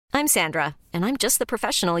I'm Sandra, and I'm just the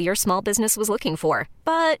professional your small business was looking for.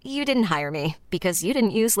 But you didn't hire me because you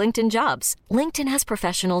didn't use LinkedIn Jobs. LinkedIn has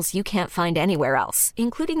professionals you can't find anywhere else,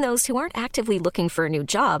 including those who aren't actively looking for a new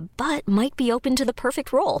job, but might be open to the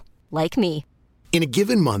perfect role, like me. In a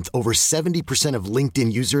given month, over 70% of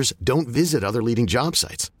LinkedIn users don't visit other leading job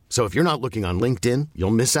sites. So if you're not looking on LinkedIn,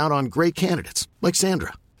 you'll miss out on great candidates like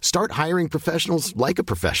Sandra. Start hiring professionals like a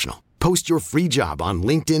professional. Post your free job on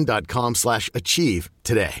linkedin.com/achieve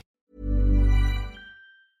today.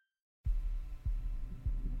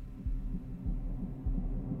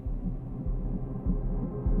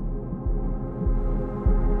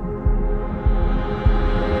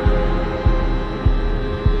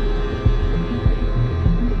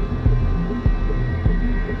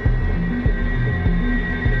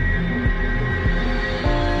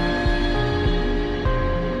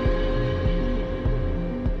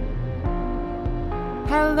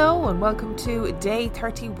 Hello and welcome to day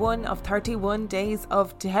 31 of 31 Days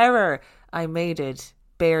of Terror. I made it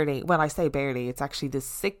barely. When I say barely, it's actually the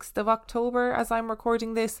 6th of October as I'm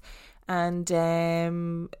recording this. And,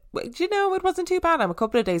 it wasn't too bad. I'm a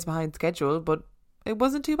couple of days behind schedule, but it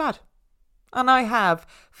wasn't too bad. And I have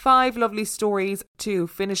 5 lovely stories to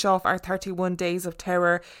finish off our 31 Days of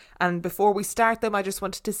Terror. And before we start them, I just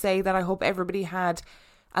wanted to say that I hope everybody had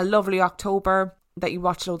a lovely October, that you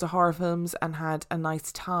watched loads of horror films and had a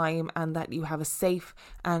nice time, and that you have a safe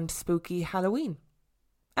and spooky Halloween.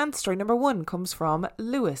 And story number 1 comes from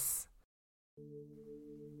Lewis.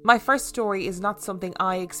 My first story is not something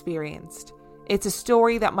I experienced. It's a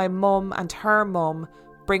story that my mum and her mum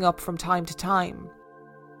bring up from time to time.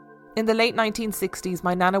 In the late 1960s,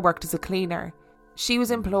 my nana worked as a cleaner. She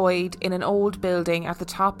was employed in an old building at the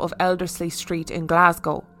top of Elderslie Street in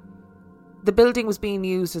Glasgow. The building was being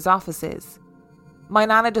used as offices. My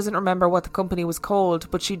nana doesn't remember what the company was called,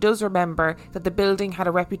 but she does remember that the building had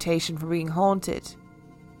a reputation for being haunted.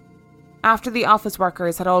 After the office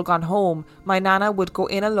workers had all gone home, my nana would go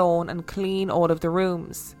in alone and clean all of the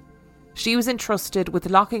rooms. She was entrusted with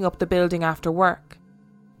locking up the building after work.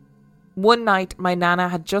 One night, my nana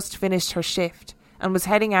had just finished her shift and was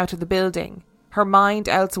heading out of the building, her mind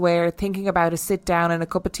elsewhere, thinking about a sit down and a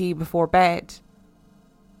cup of tea before bed.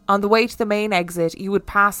 On the way to the main exit, you would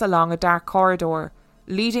pass along a dark corridor,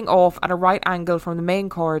 leading off at a right angle from the main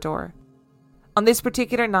corridor. On this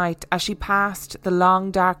particular night, as she passed the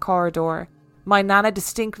long dark corridor, my nana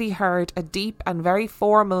distinctly heard a deep and very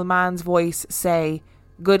formal man's voice say,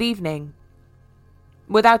 "Good evening."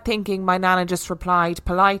 Without thinking, my nana just replied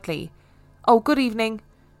politely, "Oh, good evening."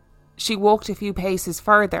 She walked a few paces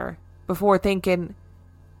further, before thinking,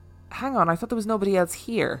 "Hang on, I thought there was nobody else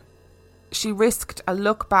here." She risked a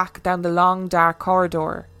look back down the long dark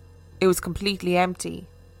corridor. It was completely empty.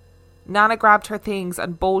 Nana grabbed her things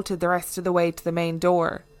and bolted the rest of the way to the main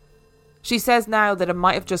door. She says now that it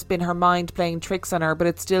might have just been her mind playing tricks on her, but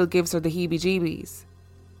it still gives her the heebie-jeebies.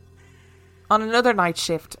 On another night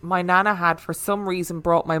shift, my nana had for some reason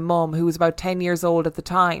brought my mum, who was about 10 years old at the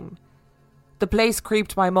time. The place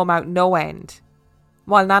creeped my mum out no end.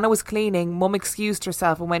 While nana was cleaning, mum excused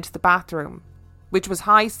herself and went to the bathroom, which was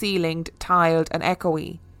high-ceilinged, tiled and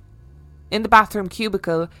echoey. In the bathroom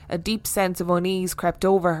cubicle, a deep sense of unease crept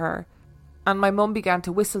over her, and my mum began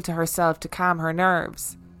to whistle to herself to calm her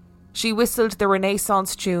nerves. She whistled the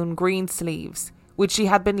Renaissance tune Greensleeves, which she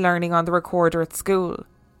had been learning on the recorder at school.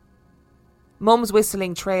 Mum's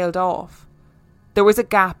whistling trailed off. There was a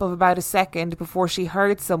gap of about a second before she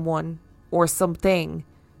heard someone, or something,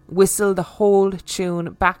 whistle the whole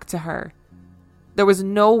tune back to her. There was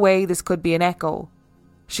no way this could be an echo.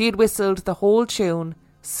 She had whistled the whole tune,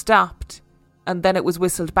 stopped, and then it was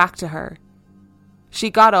whistled back to her.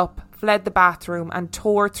 She got up, fled the bathroom and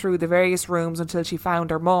tore through the various rooms until she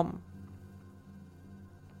found her mum.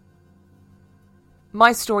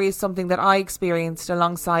 My story is something that I experienced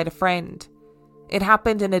alongside a friend. It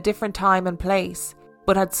happened in a different time and place,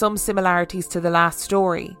 but had some similarities to the last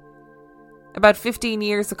story. About 15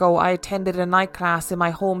 years ago, I attended a night class in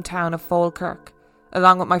my hometown of Falkirk,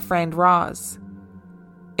 along with my friend Roz.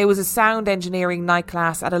 It was a sound engineering night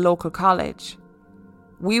class at a local college.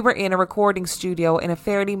 We were in a recording studio in a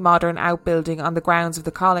fairly modern outbuilding on the grounds of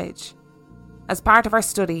the college. As part of our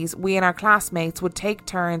studies, we and our classmates would take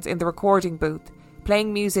turns in the recording booth,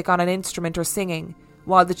 playing music on an instrument or singing,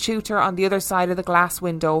 while the tutor on the other side of the glass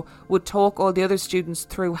window would talk all the other students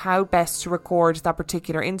through how best to record that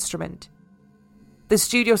particular instrument. The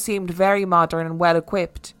studio seemed very modern and well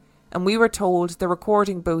equipped, and we were told the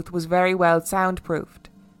recording booth was very well soundproofed.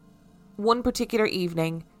 One particular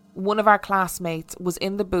evening, one of our classmates was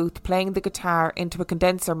in the booth playing the guitar into a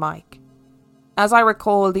condenser mic. As I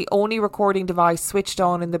recall, the only recording device switched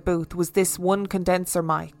on in the booth was this one condenser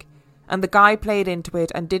mic, and the guy played into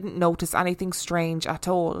it and didn't notice anything strange at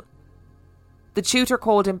all. The tutor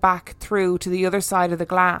called him back through to the other side of the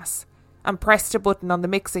glass and pressed a button on the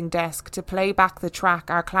mixing desk to play back the track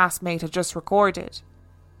our classmate had just recorded.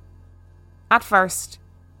 At first,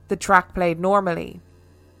 the track played normally,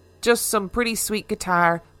 just some pretty sweet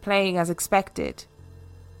guitar playing as expected.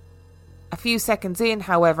 A few seconds in,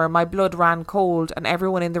 however, my blood ran cold and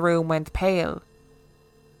everyone in the room went pale.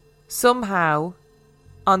 Somehow,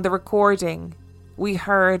 on the recording, we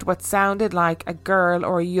heard what sounded like a girl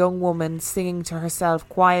or a young woman singing to herself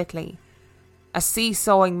quietly. A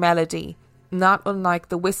seesawing melody, not unlike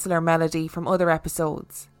the Whistler melody from other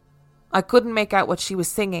episodes. I couldn't make out what she was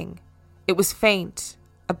singing. It was faint,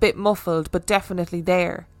 a bit muffled, but definitely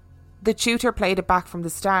there. The tutor played it back from the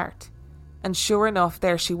start, and sure enough,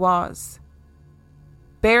 there she was.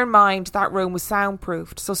 Bear in mind that room was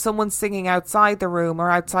soundproofed, so someone singing outside the room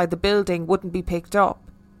or outside the building wouldn't be picked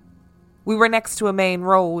up. We were next to a main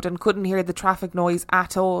road and couldn't hear the traffic noise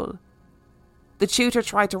at all. The tutor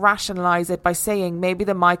tried to rationalise it by saying maybe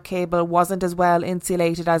the mic cable wasn't as well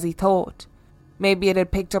insulated as he thought. Maybe it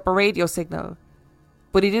had picked up a radio signal.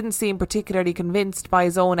 But he didn't seem particularly convinced by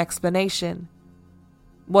his own explanation.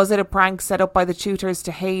 Was it a prank set up by the tutors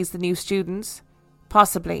to haze the new students?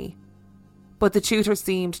 Possibly. But the tutor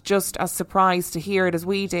seemed just as surprised to hear it as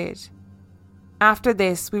we did. After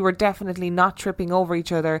this, we were definitely not tripping over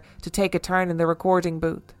each other to take a turn in the recording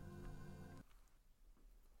booth.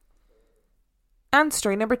 And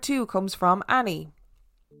story number 2 comes from Annie.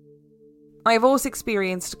 I have always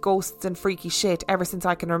experienced ghosts and freaky shit ever since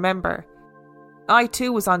I can remember. I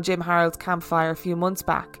too was on Jim Harold's campfire a few months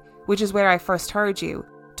back, which is where I first heard you,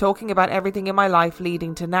 talking about everything in my life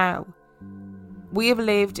leading to now. We have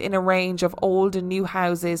lived in a range of old and new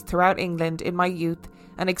houses throughout England in my youth,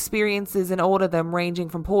 and experiences in all of them ranging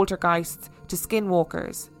from poltergeists to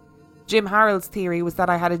skinwalkers. Jim Harold's theory was that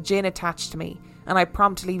I had a djinn attached to me, and I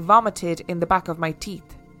promptly vomited in the back of my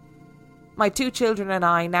teeth. My 2 children and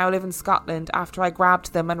I now live in Scotland after I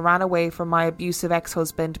grabbed them and ran away from my abusive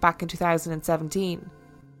ex-husband back in 2017.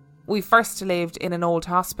 We first lived in an old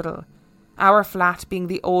hospital, our flat being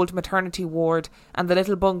the old maternity ward and the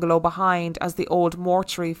little bungalow behind as the old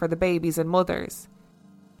mortuary for the babies and mothers.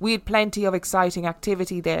 We had plenty of exciting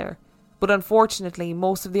activity there, but unfortunately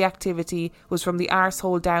most of the activity was from the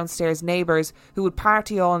arsehole downstairs neighbours who would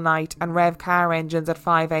party all night and rev car engines at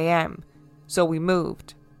 5 a.m, so we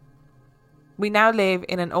moved. We now live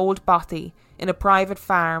in an old bothy in a private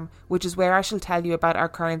farm, which is where I shall tell you about our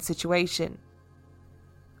current situation.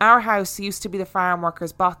 Our house used to be the farm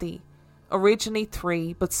workers' bothy, originally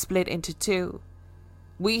 3 but split into 2.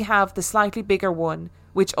 We have the slightly bigger one,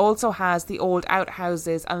 which also has the old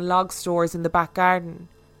outhouses and log stores in the back garden.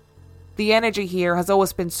 The energy here has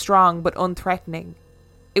always been strong but unthreatening.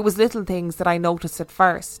 It was little things that I noticed at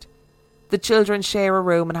first. The children share a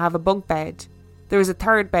room and have a bunk bed. There is a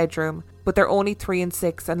 3rd bedroom, but they're only 3 and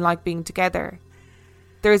 6 and like being together.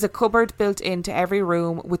 There is a cupboard built into every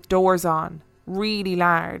room with doors on, really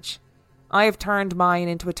large. I have turned mine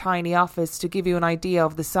into a tiny office to give you an idea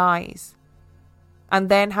of the size. And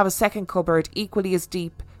then have a 2nd cupboard equally as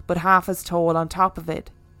deep but half as tall on top of it.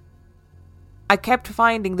 I kept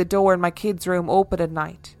finding the door in my kids' room open at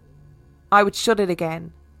night. I would shut it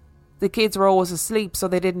again. The kids were always asleep, so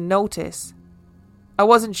they didn't notice. I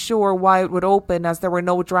wasn't sure why it would open, as there were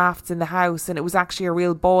no drafts in the house and it was actually a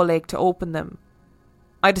real ball ache to open them.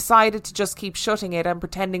 I decided to just keep shutting it and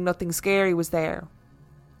pretending nothing scary was there.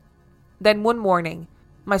 Then one morning,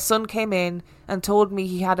 my son came in and told me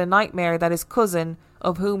he had a nightmare that his cousin,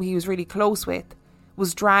 of whom he was really close with,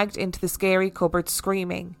 was dragged into the scary cupboard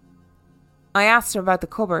screaming. I asked him about the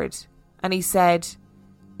cupboard, and he said,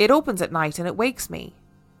 "It opens at night and it wakes me."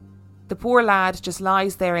 The poor lad just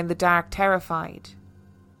lies there in the dark, terrified.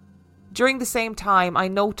 During the same time, I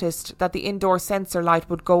noticed that the indoor sensor light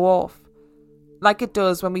would go off, like it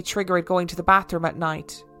does when we trigger it going to the bathroom at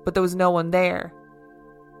night, but there was no one there.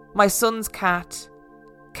 My son's cat,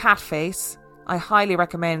 Catface, I highly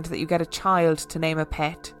recommend that you get a child to name a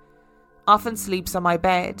pet, often sleeps on my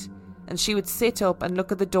bed, and she would sit up and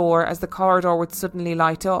look at the door as the corridor would suddenly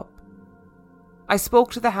light up. I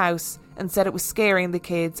spoke to the house and said it was scaring the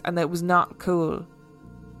kids and that it was not cool.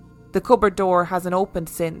 The cupboard door hasn't opened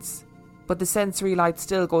since, but the sensory light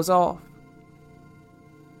still goes off.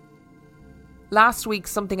 Last week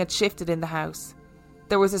something had shifted in the house.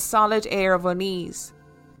 There was a solid air of unease.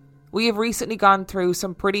 We have recently gone through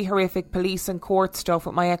some pretty horrific police and court stuff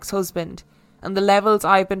with my ex-husband, and the levels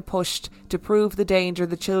I've been pushed to prove the danger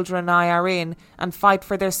the children and I are in and fight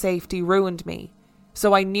for their safety ruined me.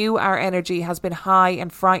 So I knew our energy has been high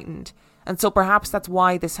and frightened, and so perhaps that's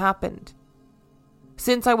why this happened.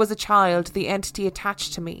 Since I was a child, the entity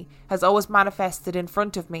attached to me has always manifested in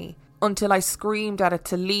front of me until I screamed at it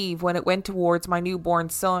to leave when it went towards my newborn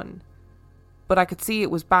son. But I could see it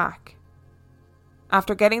was back.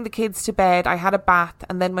 After getting the kids to bed, I had a bath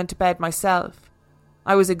and then went to bed myself.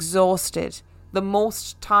 I was exhausted, the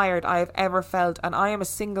most tired I have ever felt, and I am a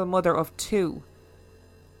single mother of 2.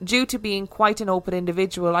 Due to being quite an open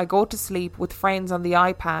individual, I go to sleep with friends on the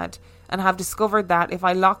iPad and have discovered that if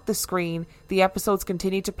I lock the screen, the episodes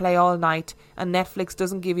continue to play all night and Netflix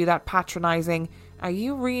doesn't give you that patronising, "Are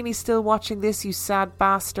you really still watching this, you sad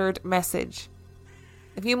bastard?" message.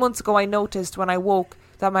 A few months ago I noticed when I woke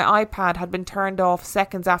that my iPad had been turned off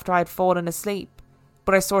seconds after I had fallen asleep,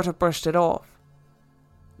 but I sort of brushed it off.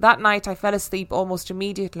 That night I fell asleep almost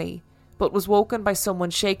immediately, but was woken by someone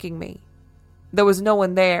shaking me. There was no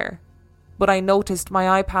one there, but I noticed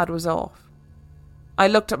my iPad was off. I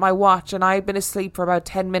looked at my watch and I had been asleep for about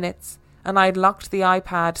 10 minutes, and I had locked the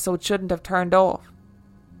iPad so it shouldn't have turned off.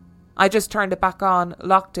 I just turned it back on,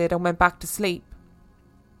 locked it, and went back to sleep.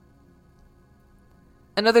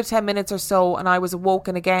 Another 10 minutes or so and I was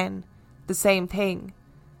awoken again. The same thing.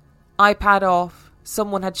 iPad off,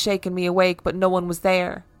 someone had shaken me awake but no one was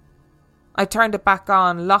there. I turned it back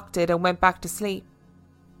on, locked it, and went back to sleep.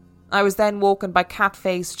 I was then woken by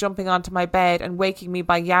Catface jumping onto my bed and waking me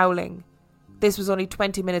by yowling. This was only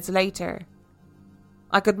 20 minutes later.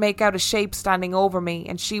 I could make out a shape standing over me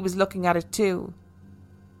and she was looking at it too.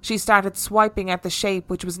 She started swiping at the shape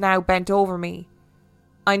which was now bent over me.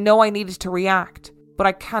 I know I needed to react, but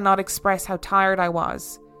I cannot express how tired I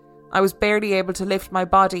was. I was barely able to lift my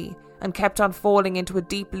body and kept on falling into a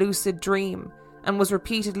deep lucid dream and was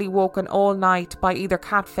repeatedly woken all night by either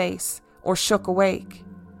Catface or shook awake.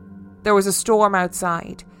 There was a storm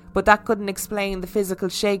outside, but that couldn't explain the physical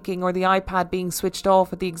shaking or the iPad being switched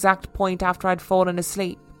off at the exact point after I'd fallen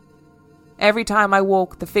asleep. Every time I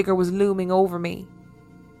woke, the figure was looming over me.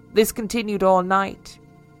 This continued all night,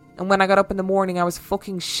 and when I got up in the morning I was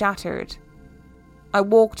fucking shattered. I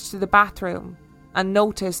walked to the bathroom and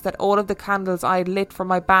noticed that all of the candles I had lit for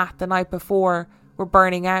my bath the night before were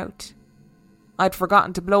burning out. I'd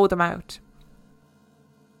forgotten to blow them out.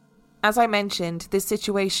 As I mentioned, this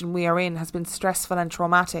situation we are in has been stressful and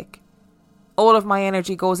traumatic. All of my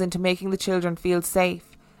energy goes into making the children feel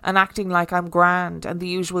safe and acting like I'm grand and the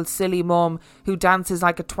usual silly mum who dances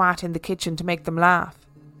like a twat in the kitchen to make them laugh.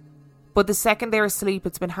 But the second they're asleep,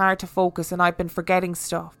 it's been hard to focus and I've been forgetting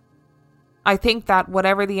stuff. I think that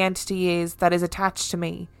whatever the entity is that is attached to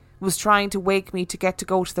me was trying to wake me to get to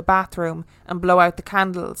go to the bathroom and blow out the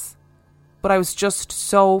candles. But I was just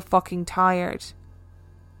so fucking tired.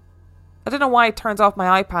 I don't know why it turns off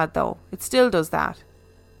my iPad though. It still does that.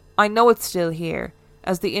 I know it's still here,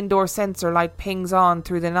 as the indoor sensor light pings on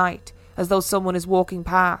through the night, as though someone is walking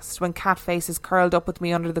past when Catface is curled up with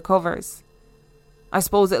me under the covers. I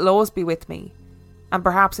suppose it'll always be with me, and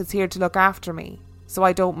perhaps it's here to look after me, so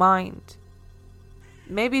I don't mind.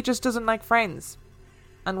 Maybe it just doesn't like friends,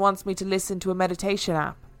 and wants me to listen to a meditation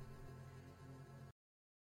app.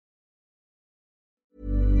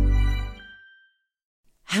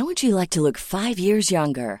 How would you like to look 5 years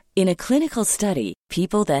younger? In a clinical study,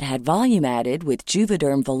 people that had volume added with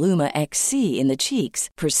Juvederm Voluma XC in the cheeks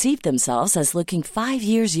perceived themselves as looking 5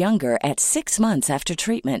 years younger at 6 months after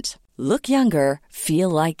treatment. Look younger, feel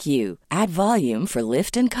like you. Add volume for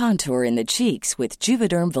lift and contour in the cheeks with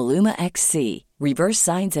Juvederm Voluma XC. Reverse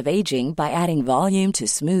signs of aging by adding volume to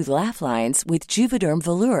smooth laugh lines with Juvederm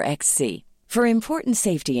Volure XC. For important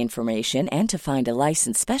safety information and to find a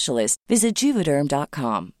licensed specialist, visit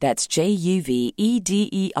Juvederm.com. That's JUVEDERM.com.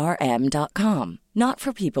 Not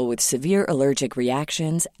for people with severe allergic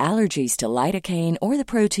reactions, allergies to lidocaine, or the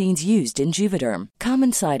proteins used in Juvederm.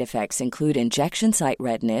 Common side effects include injection site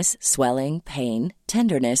redness, swelling, pain,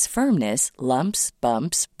 tenderness, firmness, lumps,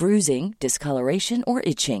 bumps, bruising, discoloration, or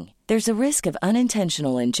itching. There's a risk of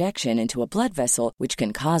unintentional injection into a blood vessel, which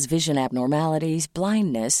can cause vision abnormalities,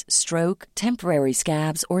 blindness, stroke, temporary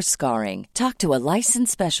scabs, or scarring. Talk to a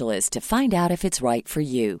licensed specialist to find out if it's right for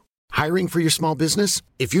you. Hiring for your small business?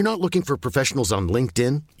 If you're not looking for professionals on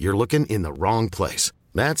LinkedIn, you're looking in the wrong place.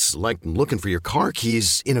 That's like looking for your car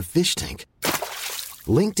keys in a fish tank.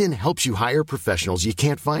 LinkedIn helps you hire professionals you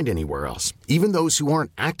can't find anywhere else, even those who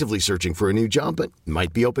aren't actively searching for a new job but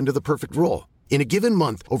might be open to the perfect role. In a given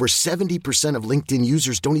month, over 70% of LinkedIn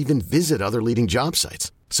users don't even visit other leading job sites.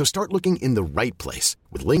 So start looking in the right place.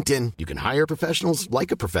 With LinkedIn, you can hire professionals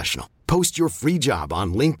like a professional. Post your free job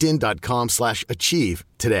on linkedin.com/achieve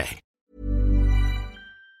today.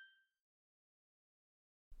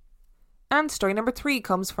 And story number 3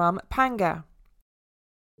 comes from Panga.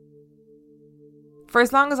 For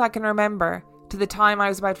as long as I can remember, to the time I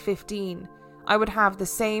was about 15, I would have the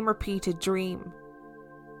same repeated dream.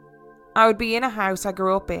 I would be in a house I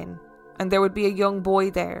grew up in, and there would be a young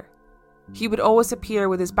boy there. He would always appear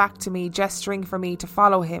with his back to me, gesturing for me to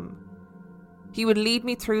follow him. He would lead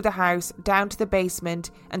me through the house, down to the basement,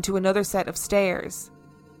 and to another set of stairs.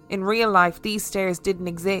 In real life, these stairs didn't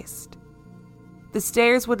exist. The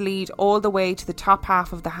stairs would lead all the way to the top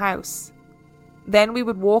half of the house. Then we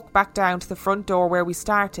would walk back down to the front door where we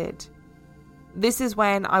started. This is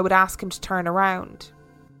when I would ask him to turn around.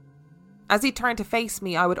 As he turned to face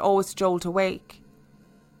me, I would always jolt awake.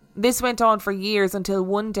 This went on for years until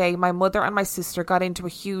one day my mother and my sister got into a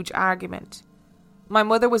huge argument. My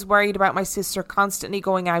mother was worried about my sister constantly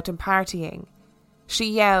going out and partying. She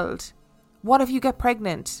yelled, "What if you get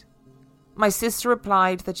pregnant?" My sister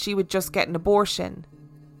replied that she would just get an abortion.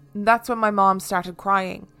 That's when my mom started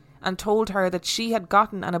crying and told her that she had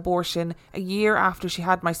gotten an abortion a year after she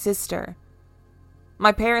had my sister.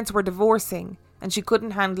 My parents were divorcing and she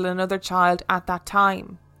couldn't handle another child at that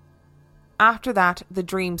time. After that, the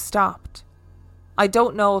dream stopped. I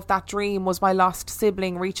don't know if that dream was my lost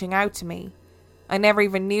sibling reaching out to me. I never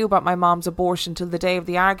even knew about my mom's abortion till the day of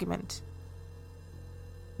the argument.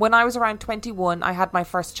 When I was around 21, I had my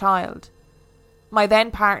first child. My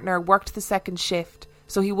then partner worked the second shift,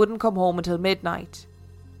 so he wouldn't come home until midnight.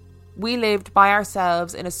 We lived by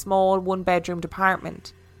ourselves in a small one-bedroom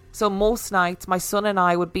apartment, so most nights my son and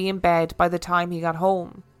I would be in bed by the time he got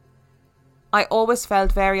home. I always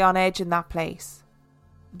felt very on edge in that place.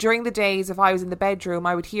 During the days, if I was in the bedroom,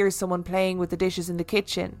 I would hear someone playing with the dishes in the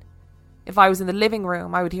kitchen. If I was in the living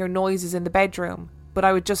room, I would hear noises in the bedroom, but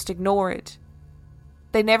I would just ignore it.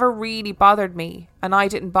 They never really bothered me, and I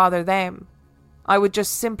didn't bother them. I would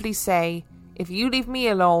just simply say, "If you leave me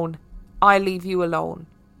alone, I'll leave you alone."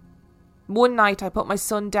 One night I put my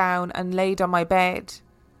son down and laid on my bed.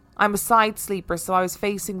 I'm a side sleeper, so I was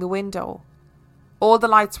facing the window. All the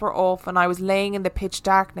lights were off and I was laying in the pitch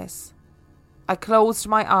darkness. I closed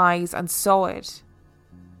my eyes and saw it.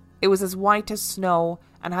 It was as white as snow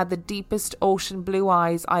and had the deepest ocean blue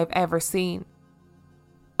eyes I've ever seen.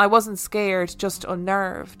 I wasn't scared, just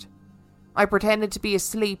unnerved. I pretended to be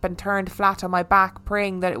asleep and turned flat on my back,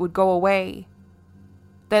 praying that it would go away.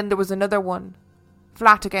 Then there was another one,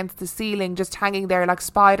 flat against the ceiling, just hanging there like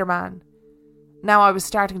Spider-Man. Now I was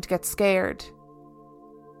starting to get scared.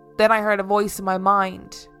 Then I heard a voice in my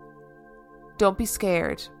mind. "Don't be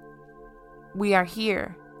scared. We are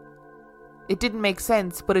here." It didn't make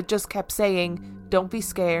sense, but it just kept saying, "Don't be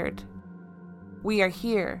scared. We are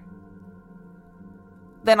here."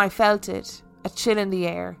 Then I felt it, a chill in the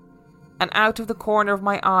air, and out of the corner of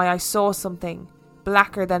my eye I saw something,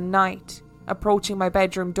 blacker than night, approaching my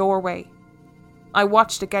bedroom doorway. I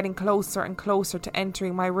watched it getting closer and closer to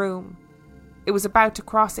entering my room. It was about to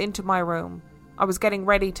cross into my room. I was getting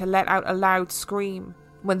ready to let out a loud scream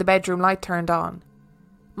when the bedroom light turned on.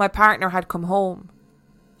 My partner had come home.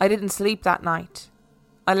 I didn't sleep that night.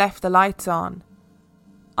 I left the lights on.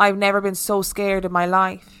 I've never been so scared in my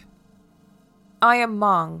life. I am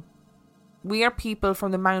Hmong. We are people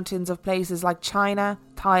from the mountains of places like China,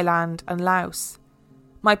 Thailand and Laos.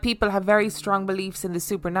 My people have very strong beliefs in the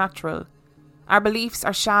supernatural. Our beliefs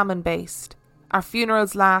are shaman based. Our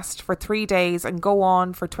funerals last for 3 days and go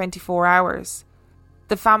on for 24 hours.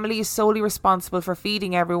 The family is solely responsible for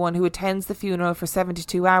feeding everyone who attends the funeral for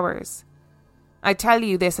 72 hours. I tell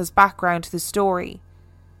you this as background to the story.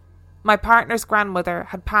 My partner's grandmother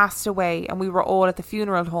had passed away and we were all at the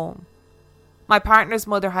funeral home. My partner's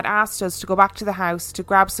mother had asked us to go back to the house to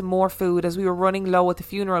grab some more food as we were running low at the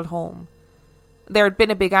funeral home. There had been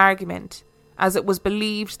a big argument, as it was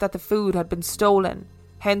believed that the food had been stolen,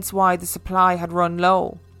 hence why the supply had run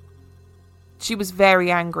low. She was very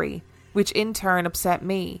angry, which in turn upset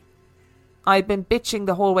me. I had been bitching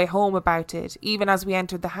the whole way home about it, even as we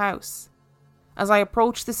entered the house. As I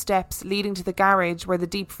approached the steps leading to the garage where the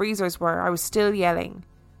deep freezers were, I was still yelling.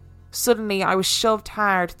 Suddenly I was shoved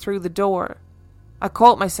hard through the door. I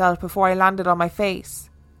caught myself before I landed on my face.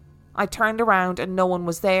 I turned around and no one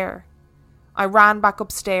was there. I ran back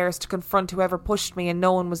upstairs to confront whoever pushed me and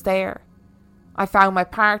no one was there. I found my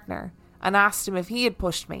partner and asked him if he had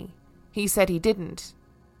pushed me. He said he didn't.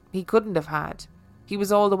 He couldn't have had. He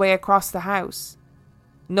was all the way across the house.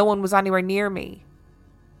 No one was anywhere near me.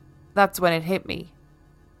 That's when it hit me.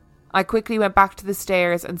 I quickly went back to the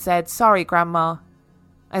stairs and said, "Sorry, Grandma."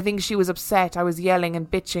 I think she was upset I was yelling and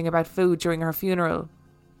bitching about food during her funeral.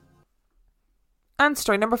 And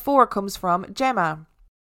story number 4 comes from Gemma.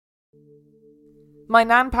 My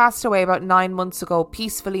nan passed away about 9 months ago,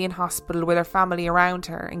 peacefully in hospital with her family around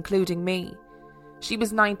her, including me. She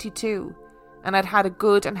was 92 and had had a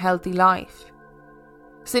good and healthy life.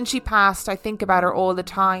 Since she passed, I think about her all the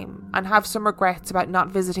time and have some regrets about not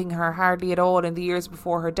visiting her hardly at all in the years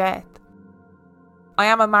before her death. I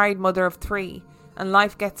am a married mother of 3 and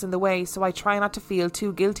life gets in the way, so I try not to feel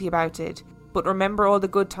too guilty about it, but remember all the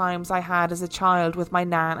good times I had as a child with my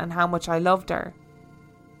nan and how much I loved her.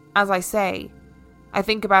 As I say, I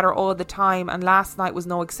think about her all the time and last night was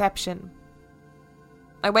no exception.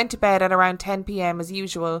 I went to bed at around 10 p.m. as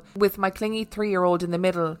usual, with my clingy 3-year-old in the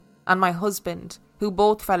middle and my husband, who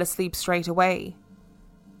both fell asleep straight away.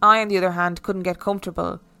 I, on the other hand, couldn't get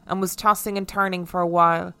comfortable and was tossing and turning for a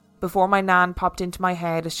while before my nan popped into my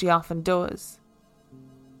head, as she often does.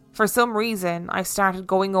 For some reason, I started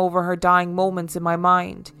going over her dying moments in my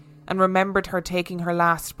mind and remembered her taking her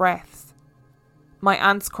last breaths. My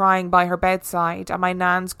aunt's crying by her bedside and my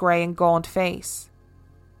nan's grey and gaunt face.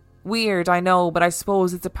 Weird, I know, but I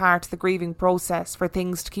suppose it's a part of the grieving process for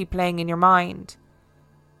things to keep playing in your mind.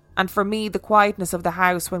 And for me, the quietness of the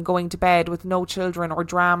house when going to bed with no children or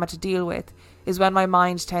drama to deal with is when my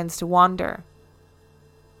mind tends to wander.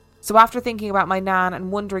 So after thinking about my nan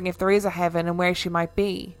and wondering if there is a heaven and where she might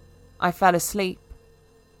be, I fell asleep.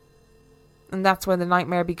 And that's when the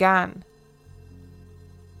nightmare began.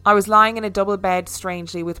 I was lying in a double bed,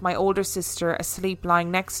 strangely, with my older sister asleep lying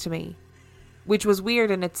next to me, which was weird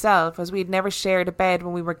in itself, as we had never shared a bed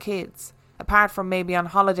when we were kids, apart from maybe on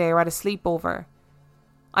holiday or at a sleepover.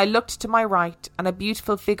 I looked to my right, and a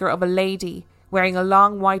beautiful figure of a lady wearing a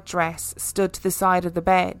long white dress stood to the side of the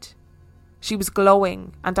bed. She was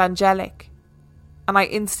glowing and angelic, and I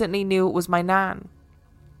instantly knew it was my nan.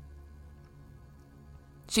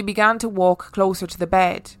 She began to walk closer to the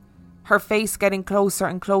bed, her face getting closer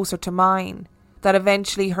and closer to mine, that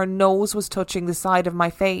eventually her nose was touching the side of my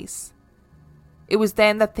face. It was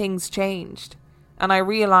then that things changed, and I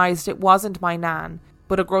realised it wasn't my nan,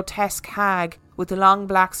 but a grotesque hag with long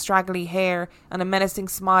black straggly hair and a menacing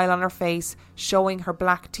smile on her face, showing her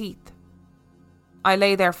black teeth. I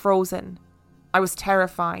lay there frozen. I was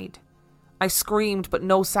terrified. I screamed, but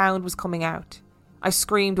no sound was coming out. I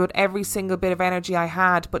screamed with every single bit of energy I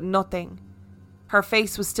had, but nothing. Her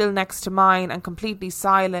face was still next to mine and completely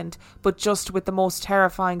silent, but just with the most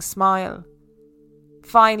terrifying smile.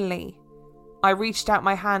 Finally, I reached out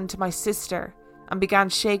my hand to my sister and began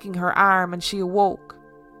shaking her arm, and she awoke.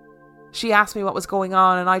 She asked me what was going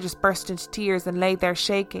on, and I just burst into tears and lay there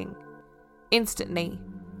shaking. Instantly,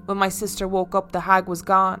 when my sister woke up, the hag was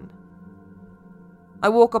gone. I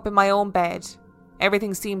woke up in my own bed.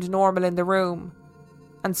 Everything seemed normal in the room,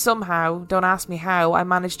 and somehow, don't ask me how, I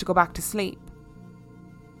managed to go back to sleep.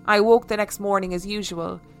 I awoke the next morning as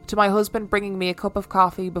usual, to my husband bringing me a cup of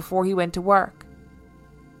coffee before he went to work.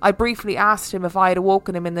 I briefly asked him if I had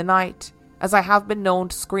awoken him in the night, as I have been known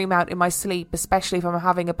to scream out in my sleep, especially if I'm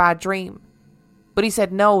having a bad dream. But he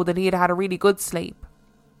said no, that he had had a really good sleep.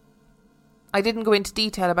 I didn't go into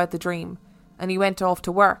detail about the dream, and he went off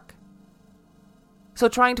to work. So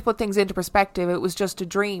trying to put things into perspective, it was just a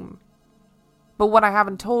dream. But what I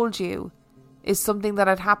haven't told you is something that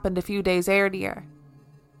had happened a few days earlier.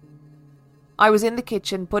 I was in the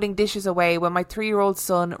kitchen putting dishes away when my 3-year-old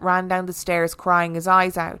son ran down the stairs crying his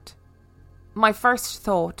eyes out. My first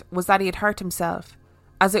thought was that he had hurt himself,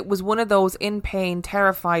 as it was one of those in-pain,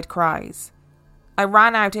 terrified cries. I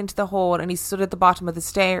ran out into the hall and he stood at the bottom of the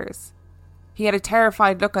stairs. He had a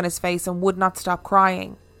terrified look on his face and would not stop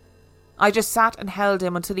crying. I just sat and held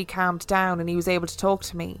him until he calmed down and he was able to talk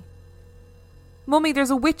to me. "Mummy, there's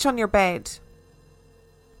a witch on your bed."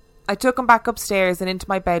 I took him back upstairs and into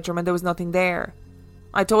my bedroom, and there was nothing there.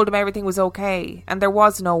 I told him everything was okay, and there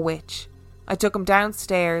was no witch. I took him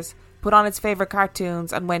downstairs, put on his favourite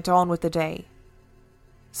cartoons, and went on with the day.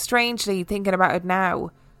 Strangely, thinking about it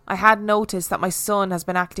now, I had noticed that my son has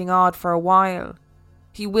been acting odd for a while.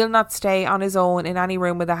 He will not stay on his own in any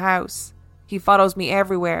room of the house. He follows me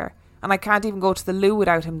everywhere, and I can't even go to the loo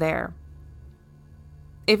without him there.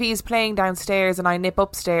 If he is playing downstairs and I nip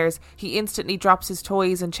upstairs, he instantly drops his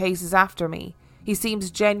toys and chases after me. He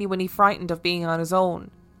seems genuinely frightened of being on his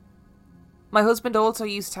own. My husband also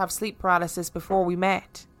used to have sleep paralysis before we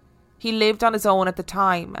met. He lived on his own at the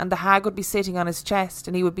time, and the hag would be sitting on his chest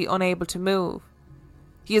and he would be unable to move.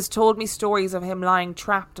 He has told me stories of him lying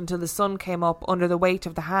trapped until the sun came up under the weight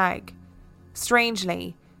of the hag.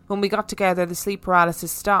 Strangely, when we got together, the sleep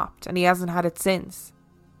paralysis stopped, and he hasn't had it since.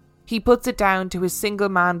 He puts it down to his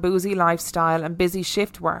single-man boozy lifestyle and busy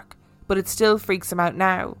shift work, but it still freaks him out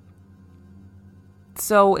now.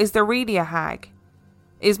 So, is there really a hag?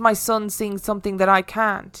 Is my son seeing something that I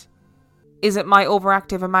can't? Is it my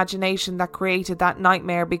overactive imagination that created that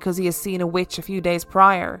nightmare because he has seen a witch a few days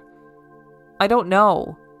prior? I don't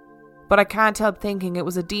know, but I can't help thinking it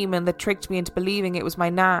was a demon that tricked me into believing it was my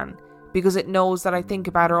nan, because it knows that I think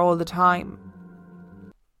about her all the time.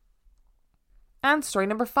 And story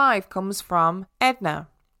number 5 comes from Edna.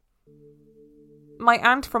 My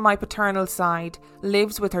aunt from my paternal side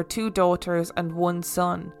lives with her 2 daughters and 1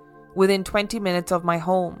 son, within 20 minutes of my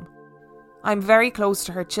home. I'm very close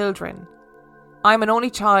to her children. I'm an only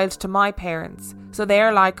child to my parents, so they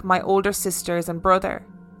are like my older sisters and brother.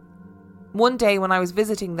 One day when I was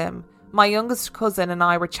visiting them, my youngest cousin and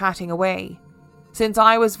I were chatting away. Since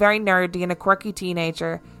I was very nerdy and a quirky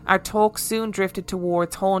teenager, our talk soon drifted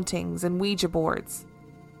towards hauntings and Ouija boards.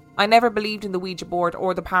 I never believed in the Ouija board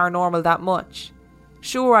or the paranormal that much.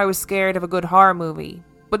 Sure, I was scared of a good horror movie,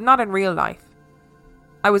 but not in real life.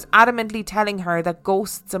 I was adamantly telling her that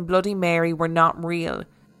ghosts and Bloody Mary were not real,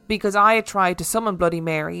 because I had tried to summon Bloody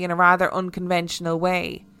Mary in a rather unconventional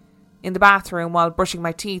way, in the bathroom while brushing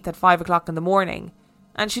my teeth at 5 o'clock in the morning,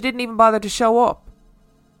 and she didn't even bother to show up.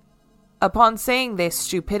 Upon saying this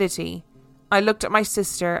stupidity, I looked at my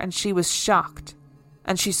sister and she was shocked,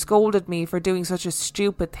 and she scolded me for doing such a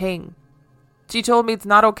stupid thing. She told me it's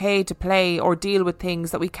not okay to play or deal with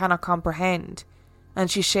things that we cannot comprehend,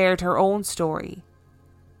 and she shared her own story.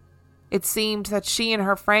 It seemed that she and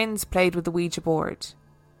her friends played with the Ouija board,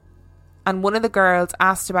 and one of the girls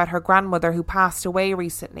asked about her grandmother who passed away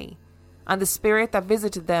recently, and the spirit that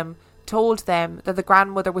visited them told them that the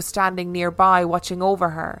grandmother was standing nearby watching over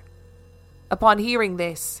her. Upon hearing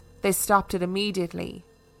this, they stopped it immediately.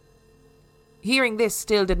 Hearing this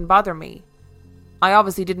still didn't bother me. I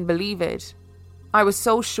obviously didn't believe it. I was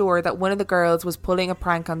so sure that one of the girls was pulling a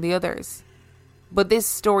prank on the others. But this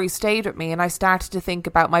story stayed with me and I started to think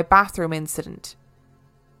about my bathroom incident.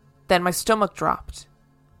 Then my stomach dropped.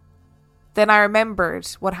 Then I remembered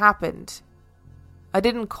what happened. I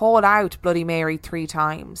didn't call out Bloody Mary 3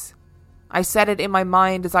 times. I said it in my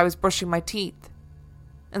mind as I was brushing my teeth.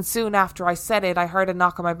 And soon after I said it, I heard a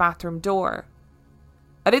knock on my bathroom door.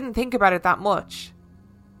 I didn't think about it that much.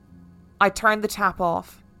 I turned the tap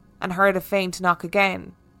off and heard a faint knock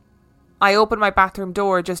again. I opened my bathroom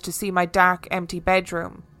door just to see my dark, empty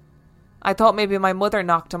bedroom. I thought maybe my mother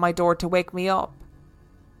knocked on my door to wake me up.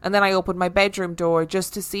 And then I opened my bedroom door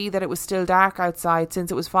just to see that it was still dark outside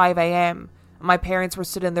since it was 5 a.m. and my parents were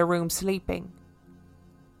still in their room sleeping.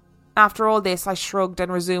 After all this, I shrugged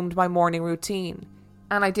and resumed my morning routine,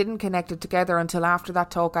 and I didn't connect it together until after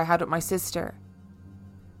that talk I had with my sister.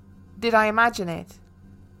 Did I imagine it?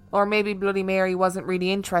 Or maybe Bloody Mary wasn't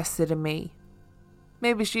really interested in me.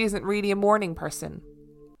 Maybe she isn't really a morning person.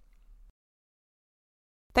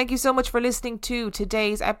 Thank you so much for listening to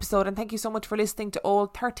today's episode, and thank you so much for listening to all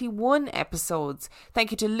 31 episodes.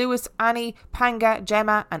 Thank you to Lewis, Annie, Panga,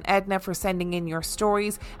 Gemma and Edna for sending in your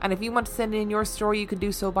stories. And if you want to send in your story, you can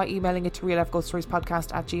do so by emailing it to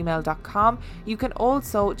reallifeghoststoriespodcast@gmail.com. You can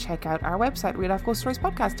also check out our website,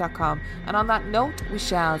 reallifeghoststoriespodcast.com. And on that note, we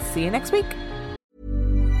shall see you next week.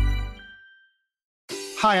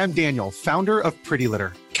 Hi, I'm Daniel, founder of Pretty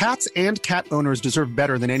Litter. Cats and cat owners deserve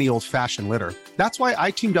better than any old-fashioned litter. That's why I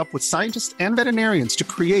teamed up with scientists and veterinarians to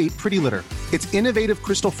create Pretty Litter. Its innovative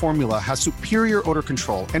crystal formula has superior odor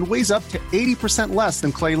control and weighs up to 80% less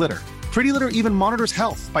than clay litter. Pretty Litter even monitors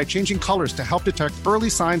health by changing colors to help detect early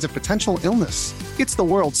signs of potential illness. It's the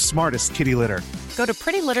world's smartest kitty litter. Go to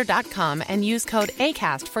prettylitter.com and use code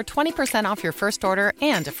ACAST for 20% off your first order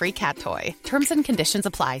and a free cat toy. Terms and conditions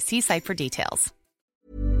apply. See site for details.